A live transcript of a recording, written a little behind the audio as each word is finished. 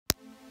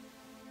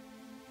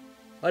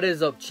What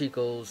is up,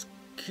 chicos?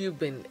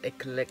 Cuban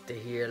Collector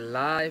here,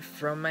 live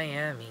from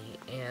Miami,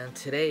 and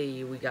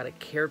today we got a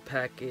care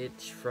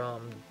package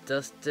from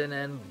Dustin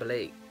and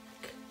Blake.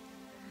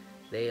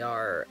 They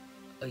are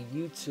a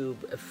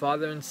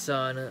father and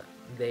son.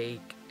 They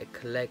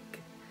collect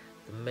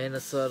the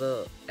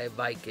Minnesota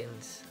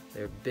Vikings.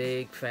 They're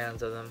big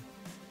fans of them.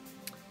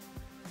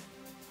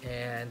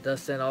 And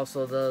Dustin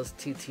also does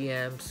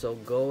TTM, so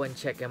go and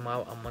check him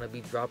out. I'm gonna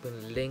be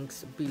dropping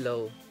links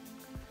below.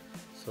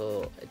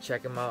 So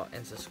check him out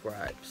and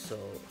subscribe. So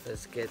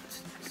let's get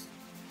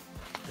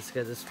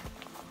this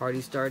party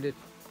started.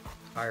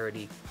 I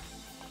already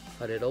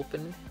cut it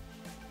open,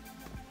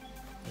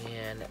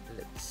 and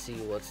let's see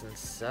what's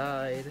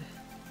inside.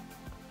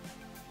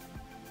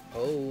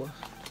 Oh,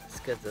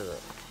 let's get the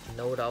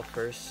note out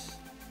first.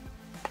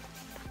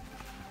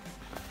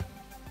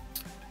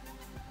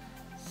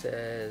 It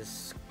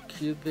says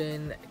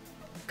Cuban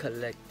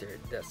Collector.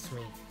 That's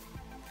me.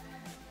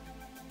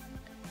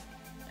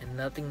 And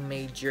nothing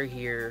major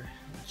here,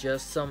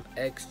 just some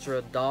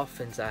extra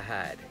dolphins I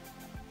had.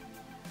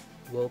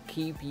 Will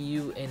keep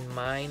you in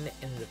mind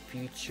in the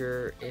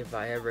future if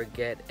I ever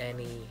get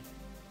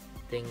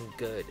anything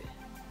good.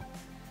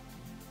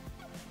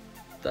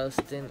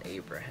 Dustin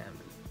Abraham.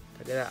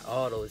 Look at that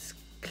auto, it's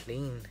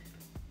clean.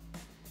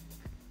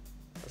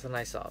 That's a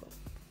nice auto.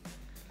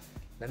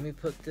 Let me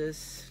put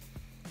this,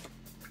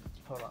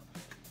 hold on.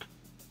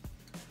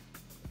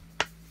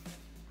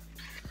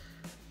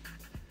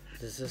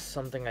 This is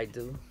something I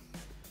do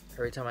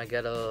every time I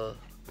get a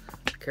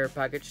care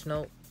package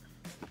note.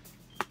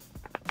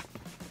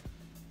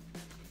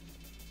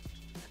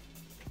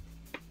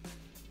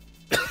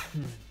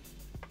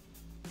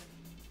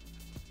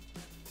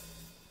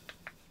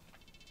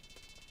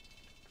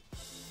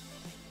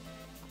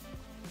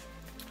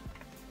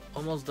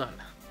 Almost done.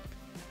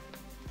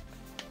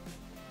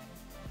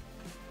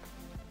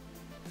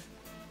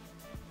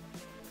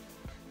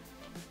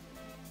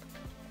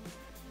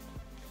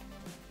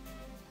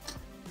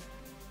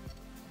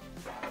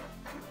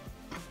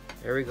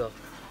 There we go.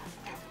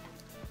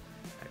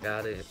 I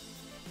got it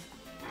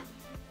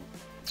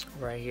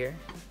right here.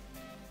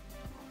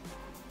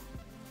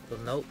 The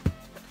note.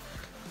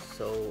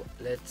 So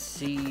let's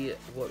see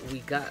what we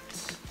got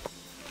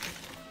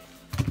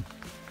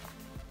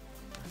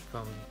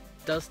from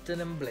Dustin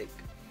and Blake.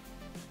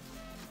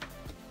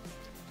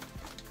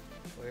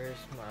 Where's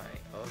my?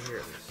 Oh, here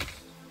it is.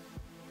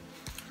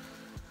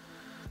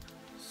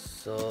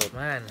 So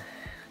man,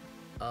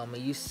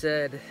 you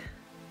said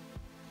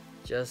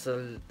just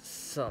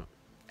some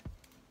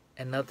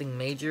and nothing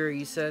major,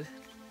 you said.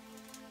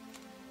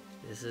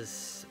 This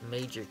is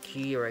major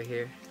key right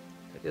here.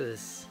 Look at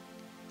this.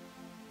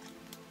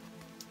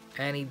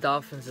 Any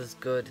Dolphins is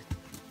good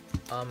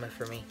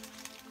for me.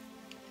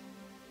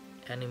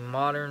 Any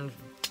modern,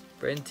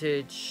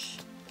 vintage,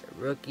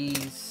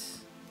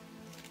 rookies.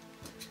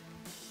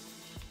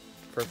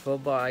 For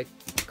football, I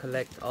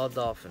collect all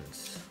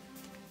Dolphins.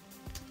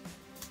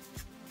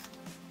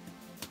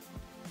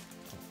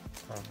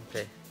 Oh,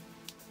 okay.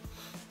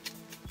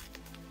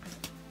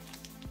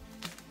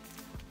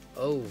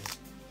 Oh,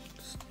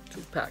 it's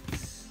 2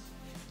 packs.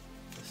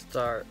 Let's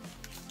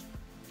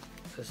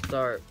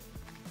start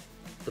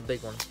the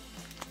big one.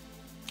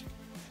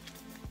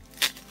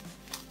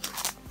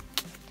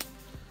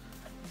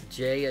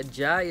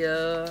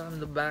 Jaya on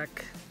the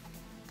back.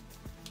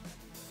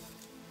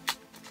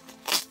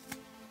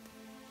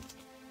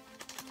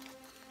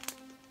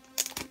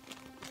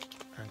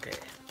 Okay.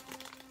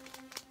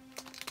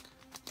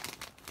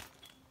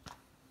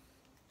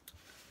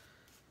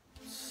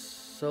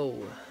 So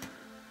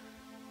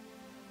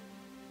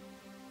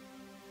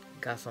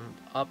got some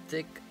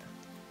optic.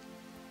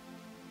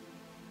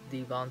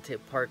 Devontae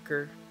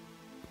Parker.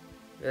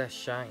 Look at that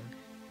shine.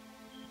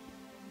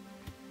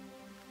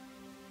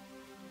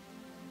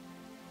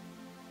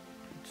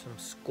 Some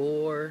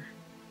score.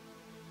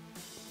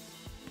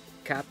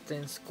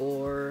 Captain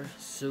score.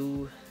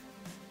 Sue.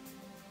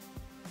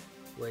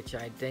 Which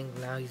I think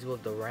now he's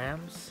with the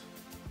Rams.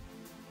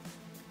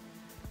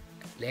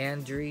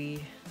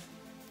 Landry.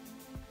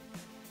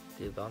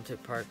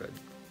 Devontae Parker.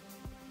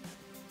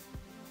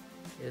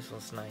 This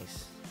one's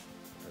nice.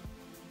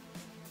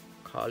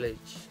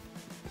 College.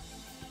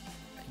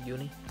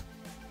 Uni.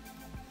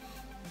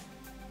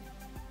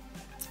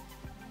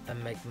 A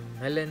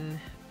McMillan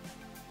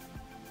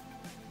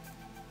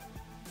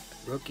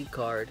rookie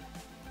card.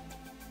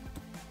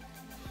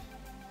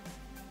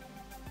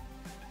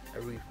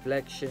 A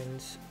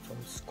reflections from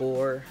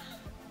Score,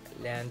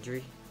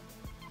 Landry,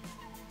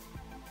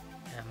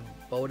 and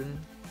Bowden.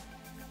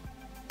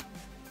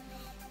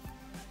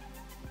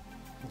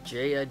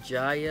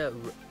 Jaya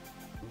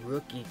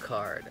rookie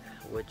card,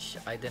 which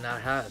I did not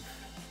have.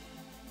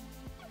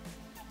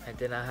 I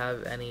did not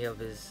have any of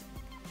his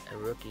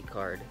rookie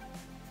card.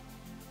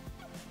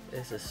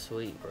 This is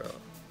sweet, bro.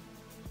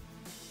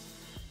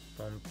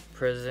 From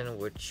Prison,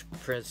 which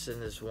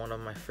Prison is one of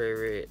my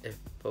favorite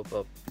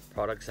football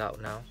products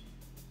out now.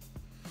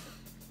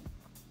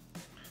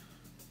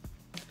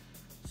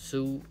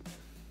 Sue,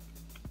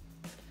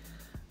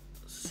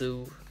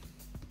 Sue,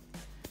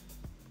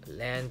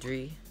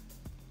 Landry,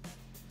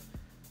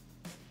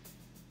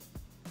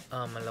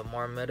 and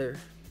Lamar Miller,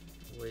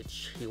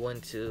 which he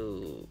went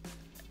to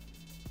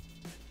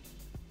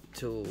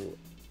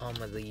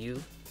the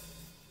U.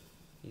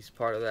 He's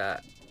part of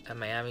that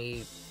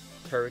Miami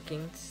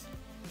Hurricanes.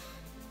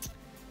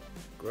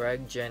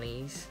 Greg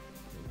Jennings,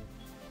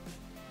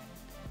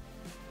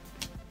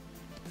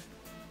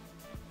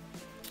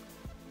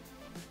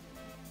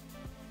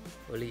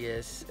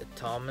 Elias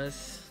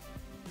Thomas,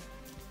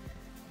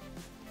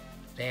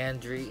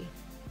 Landry,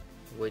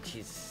 which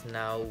he's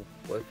now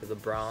with the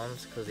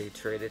Browns because they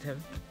traded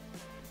him.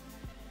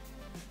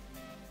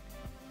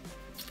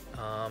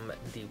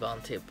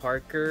 Devontae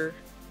Parker,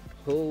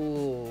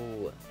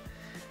 the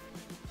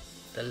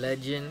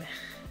legend,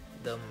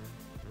 the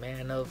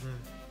man of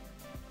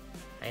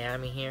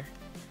Miami here.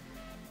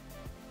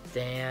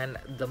 Dan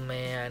the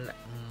Man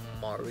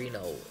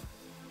Marino.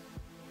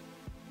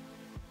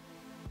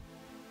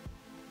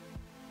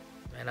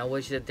 And I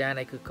wish that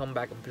Dan could come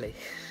back and play.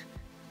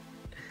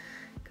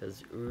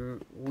 Because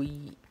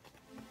we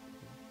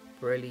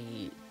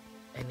really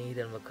need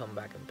him to come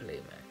back and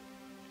play, man.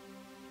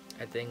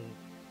 I think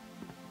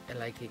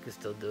he could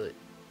still do it.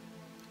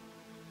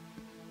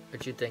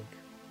 What you think?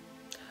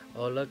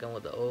 Oh, look, and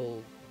with the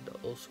old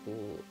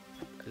school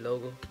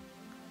logo.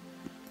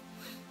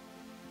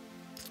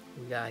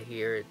 We got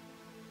here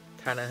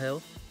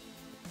Tannehill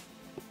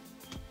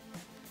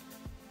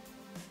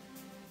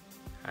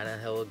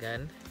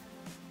again.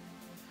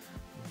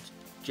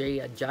 Jay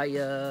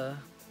Ajayi,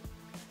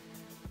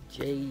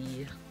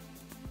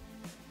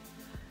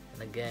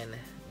 and again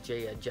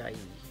Jay Ajayi.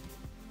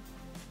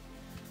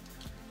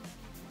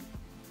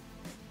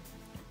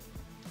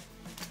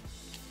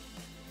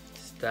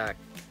 Stack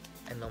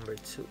and number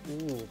 2.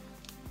 Ooh,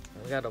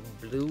 we got a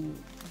blue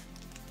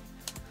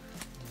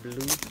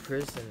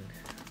prison.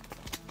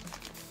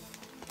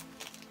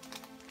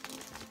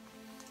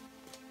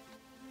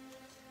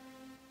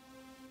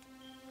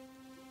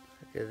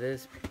 Look at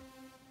this.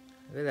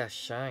 Look at that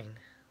shine.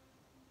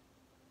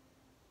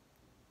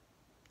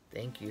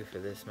 Thank you for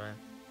this, man.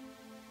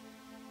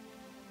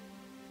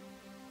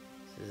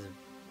 This is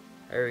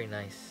very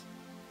nice.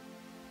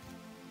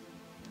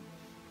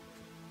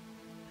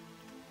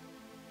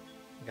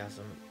 Got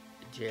some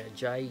Jay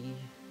Ajayi.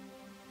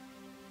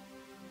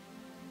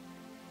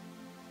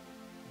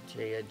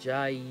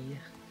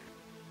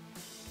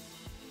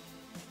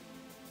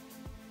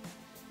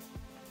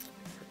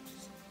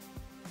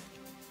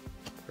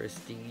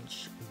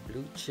 Prestige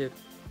blue chip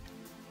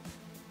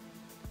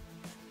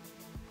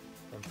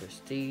from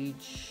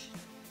Prestige.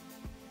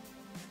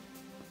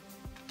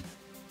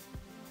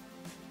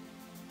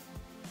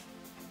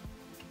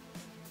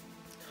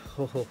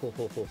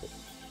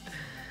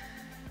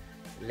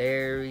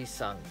 Larry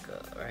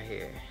Sanka right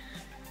here.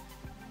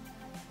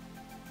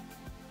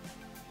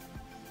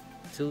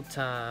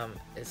 2-time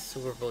is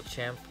Super Bowl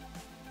champ.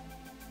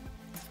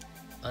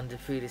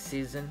 Undefeated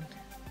season.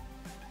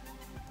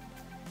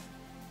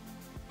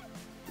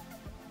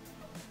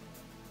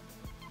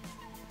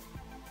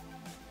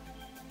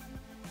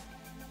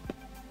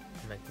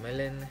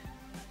 McMillan,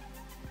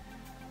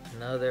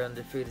 another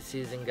undefeated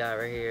season guy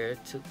right here.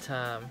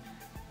 2-time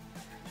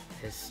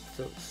is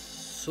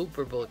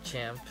Super Bowl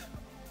champ.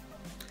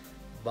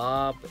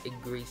 Bob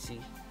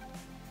Igreasy.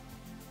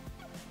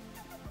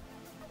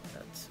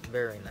 That's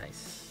very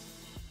nice.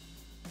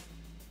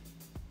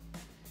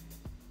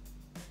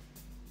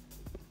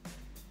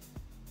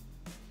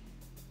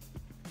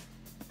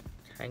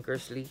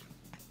 Hankersley.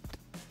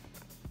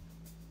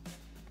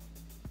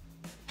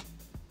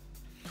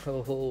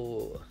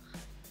 Oh,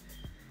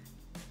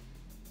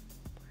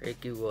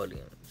 Ricky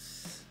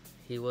Williams.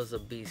 He was a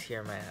beast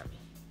here in Miami.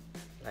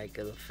 Like,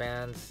 the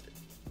fans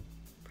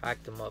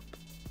packed him up.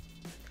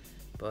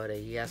 But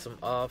he has some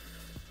off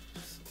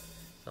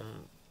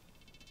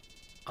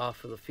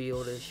of the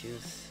field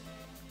issues.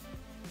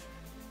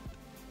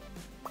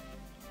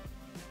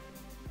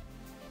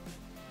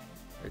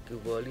 Ricky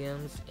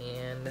Williams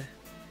and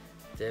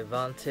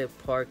Devontae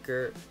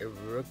Parker, a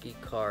rookie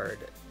card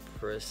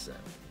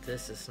prison.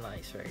 This is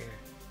nice right here.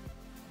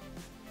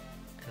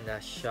 And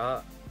that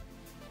shot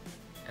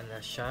and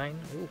that shine.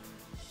 Ooh.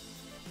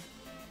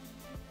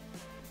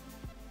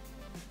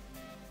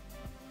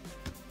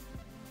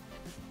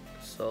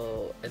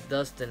 So,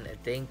 Dustin,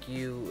 thank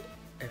you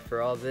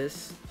for all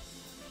this.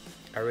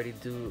 I really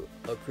do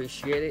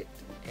appreciate it.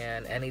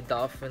 And any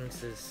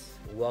Dolphins is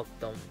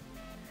welcome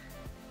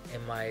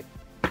in my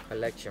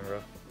collection,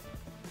 bro.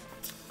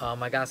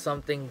 I got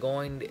something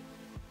going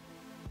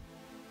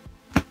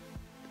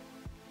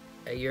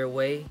your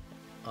way.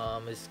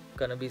 It's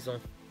gonna be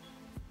some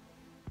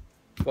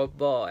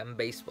football and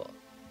baseball.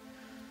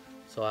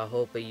 So I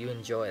hope that you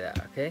enjoy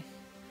that, okay?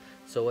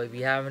 So if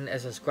you haven't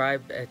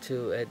subscribed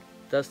to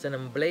Dustin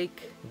and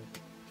Blake,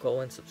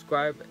 go and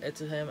subscribe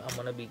to him. I'm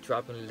gonna be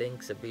dropping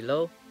links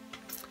below.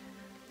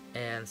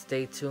 And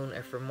stay tuned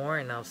for more,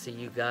 and I'll see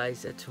you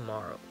guys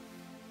tomorrow.